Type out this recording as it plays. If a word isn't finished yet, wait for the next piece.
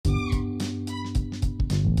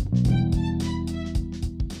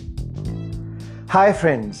Hi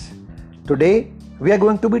friends, today we are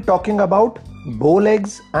going to be talking about bow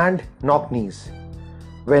legs and knock knees.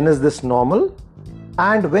 When is this normal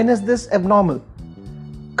and when is this abnormal?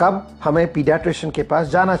 कब हमें pediatrician के पास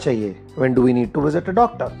जाना चाहिए? When do we need to visit a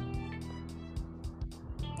doctor?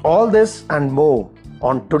 All this and more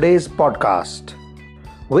on today's podcast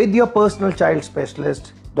with your personal child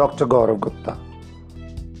specialist, Dr. Gaurav Gupta.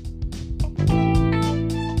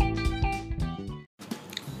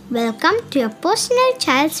 Welcome to your personal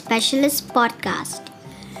child specialist podcast.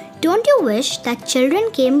 Don't you wish that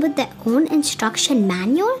children came with their own instruction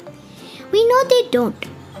manual? We know they don't.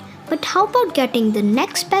 But how about getting the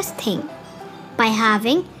next best thing? By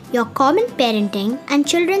having your common parenting and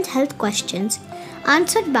children's health questions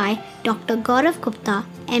answered by Dr. Gaurav Gupta,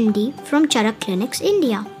 MD from Charak Clinics,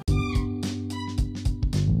 India.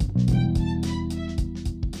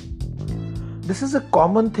 This is a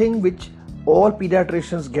common thing which all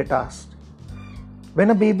pediatricians get asked. When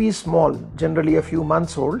a baby is small, generally a few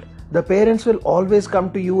months old, the parents will always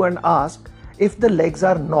come to you and ask if the legs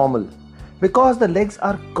are normal because the legs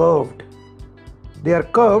are curved. They are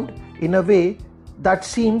curved in a way that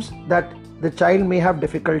seems that the child may have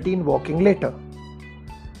difficulty in walking later.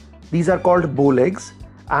 These are called bow legs,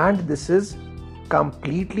 and this is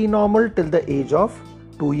completely normal till the age of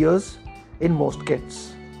 2 years in most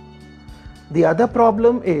kids. The other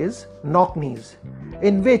problem is knock knees,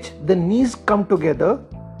 in which the knees come together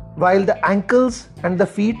while the ankles and the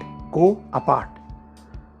feet go apart.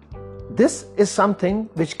 This is something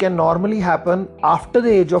which can normally happen after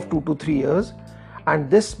the age of 2 to 3 years,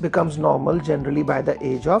 and this becomes normal generally by the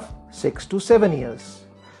age of 6 to 7 years.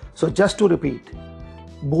 So just to repeat,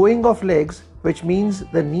 bowing of legs, which means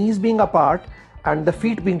the knees being apart and the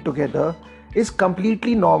feet being together, is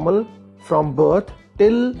completely normal from birth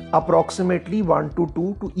till approximately 1 to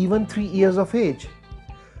 2 to even 3 years of age,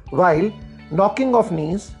 while knocking of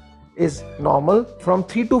knees is normal from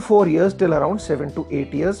 3 to 4 years till around 7 to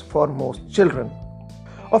 8 years for most children.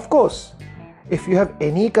 Of course, if you have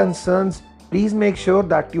any concerns, please make sure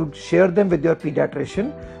that you share them with your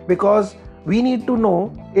pediatrician, because we need to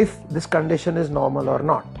know if this condition is normal or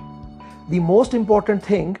not. The most important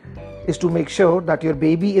thing is to make sure that your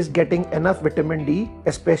baby is getting enough vitamin D,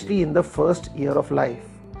 especially in the first year of life.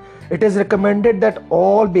 It is recommended that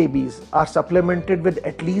all babies are supplemented with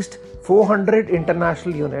at least 400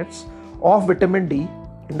 international units of vitamin D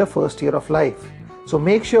in the first year of life. So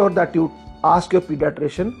make sure that you ask your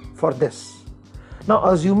pediatrician for this. Now,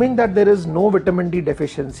 assuming that there is no vitamin D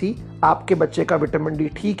deficiency, आपके बच्चे का vitamin D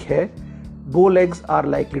ठीक है, bow legs are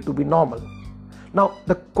likely to be normal. Now,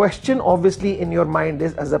 the question obviously in your mind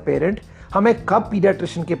is, as a parent, हमें कब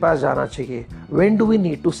pediatrician के पास जाना चाहिए? When do we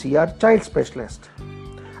need to see our child specialist?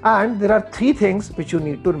 And there are 3 things which you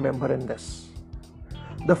need to remember in this.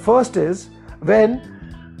 The first is when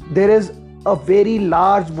there is a very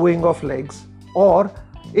large bowing of legs, or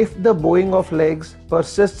if the bowing of legs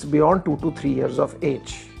persists beyond 2 to 3 years of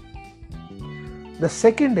age. The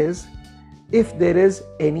second is if there is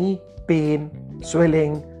any pain,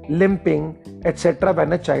 swelling, limping, etc.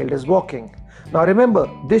 when a child is walking. Now remember,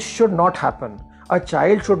 this should not happen. A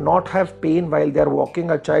child should not have pain while they are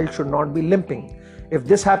walking. A child should not be limping. If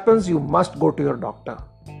this happens, you must go to your doctor.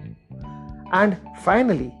 And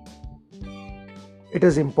finally, it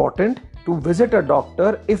is important to visit a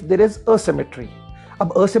doctor if there is asymmetry.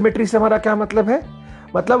 अब asymmetry से हमारा क्या मतलब है?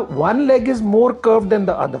 मतलब one leg is more curved than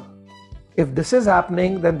the other. If this is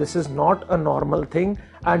happening, then this is not a normal thing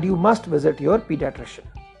and you must visit your pediatrician.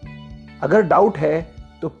 अगर doubt है,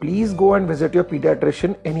 तो please go and visit your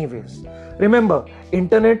pediatrician anyways. Remember,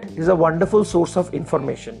 internet is a wonderful source of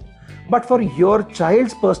information. But for your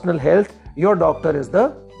child's personal health, your doctor is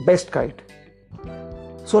the best guide.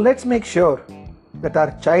 So let's make sure that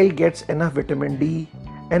our child gets enough vitamin D,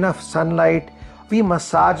 enough sunlight. We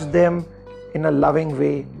massage them in a loving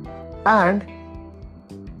way, and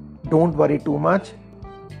don't worry too much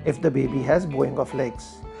if the baby has bowing of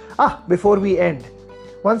legs. Before we end,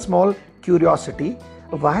 one small curiosity.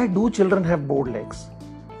 Why do children have bowed legs?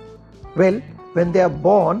 Well, when they are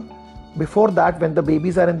born, before that, when the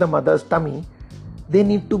babies are in the mother's tummy, they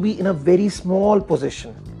need to be in a very small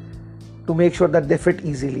position to make sure that they fit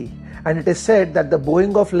easily. And it is said that the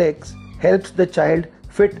bowing of legs helps the child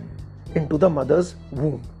fit into the mother's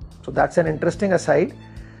womb. So that's an interesting aside,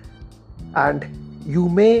 and you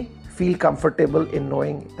may feel comfortable in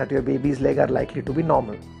knowing that your baby's legs are likely to be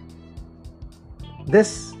normal.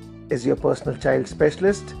 This is your personal child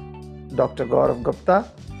specialist, Dr. Gaurav Gupta.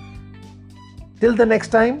 Till the next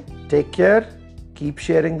time, take care, keep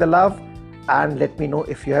sharing the love, and let me know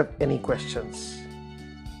if you have any questions.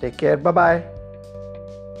 Take care. Bye-bye.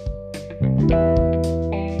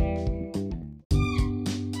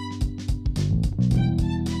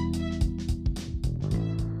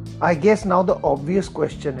 I guess now the obvious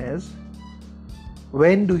question is,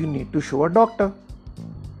 when do you need to show a doctor?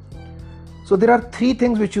 So there are three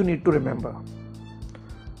things which you need to remember.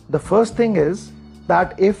 The first thing is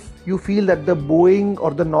that if you feel that the bowing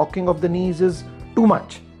or the knocking of the knees is too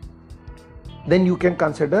much, then you can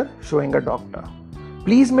consider showing a doctor.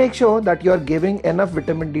 Please make sure that you are giving enough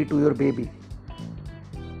vitamin D to your baby.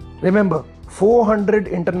 Remember, 400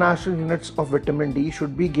 international units of vitamin D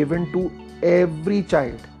should be given to every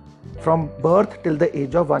child from birth till the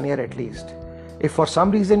age of 1 year at least. If for some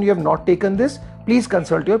reason you have not taken this, please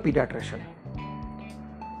consult your pediatrician.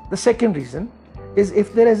 The second reason is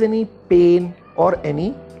if there is any pain or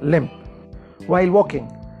any limp while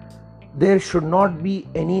walking. There should not be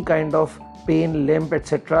any kind of pain, limp,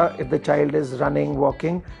 etc. if the child is running,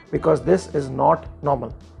 walking, because this is not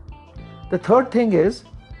normal. The third thing is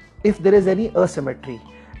if there is any asymmetry,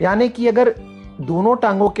 यानी कि अगर दोनों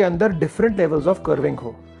टांगों के अंदर different levels of curving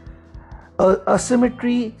हो.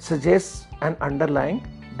 Asymmetry suggests an underlying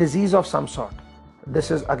disease of some sort. This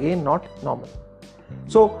is again not normal.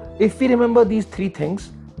 So if we remember these three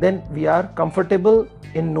things, then we are comfortable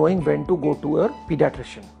in knowing when to go to a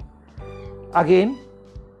pediatrician. Again,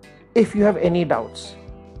 if you have any doubts,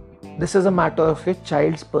 this is a matter of a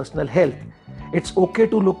child's personal health. It's okay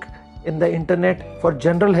to look in the internet for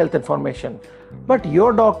general health information, but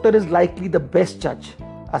your doctor is likely the best judge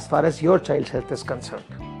as far as your child's health is concerned.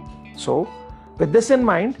 So, with this in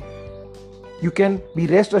mind, you can be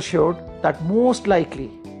rest assured that most likely,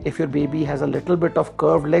 if your baby has a little bit of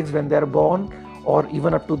curved legs when they are born or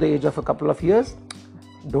even up to the age of a couple of years,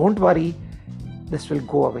 don't worry, this will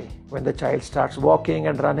go away. When the child starts walking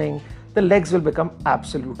and running, the legs will become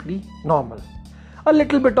absolutely normal. A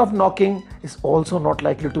little bit of knocking is also not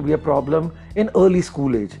likely to be a problem in early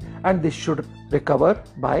school age, and this should recover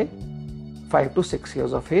by 5 to 6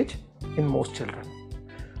 years of age in most children.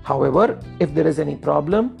 However, if there is any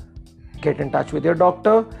problem, get in touch with your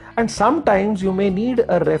doctor, and sometimes you may need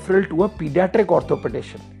a referral to a pediatric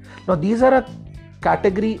orthopedician. Now, these are a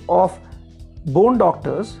category of bone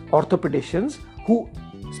doctors, orthopedicians, who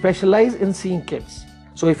specialize in seeing kids.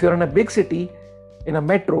 So if you're in a big city, in a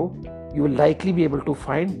metro, you will likely be able to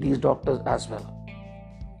find these doctors as well.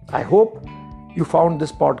 I hope you found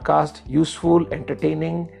this podcast useful,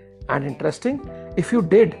 entertaining, and interesting. If you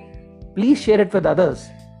did, please share it with others.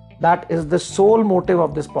 That is the sole motive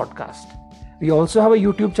of this podcast. We also have a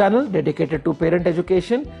YouTube channel dedicated to parent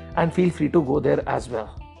education, and feel free to go there as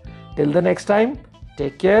well. Till the next time,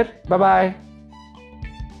 take care. Bye-bye.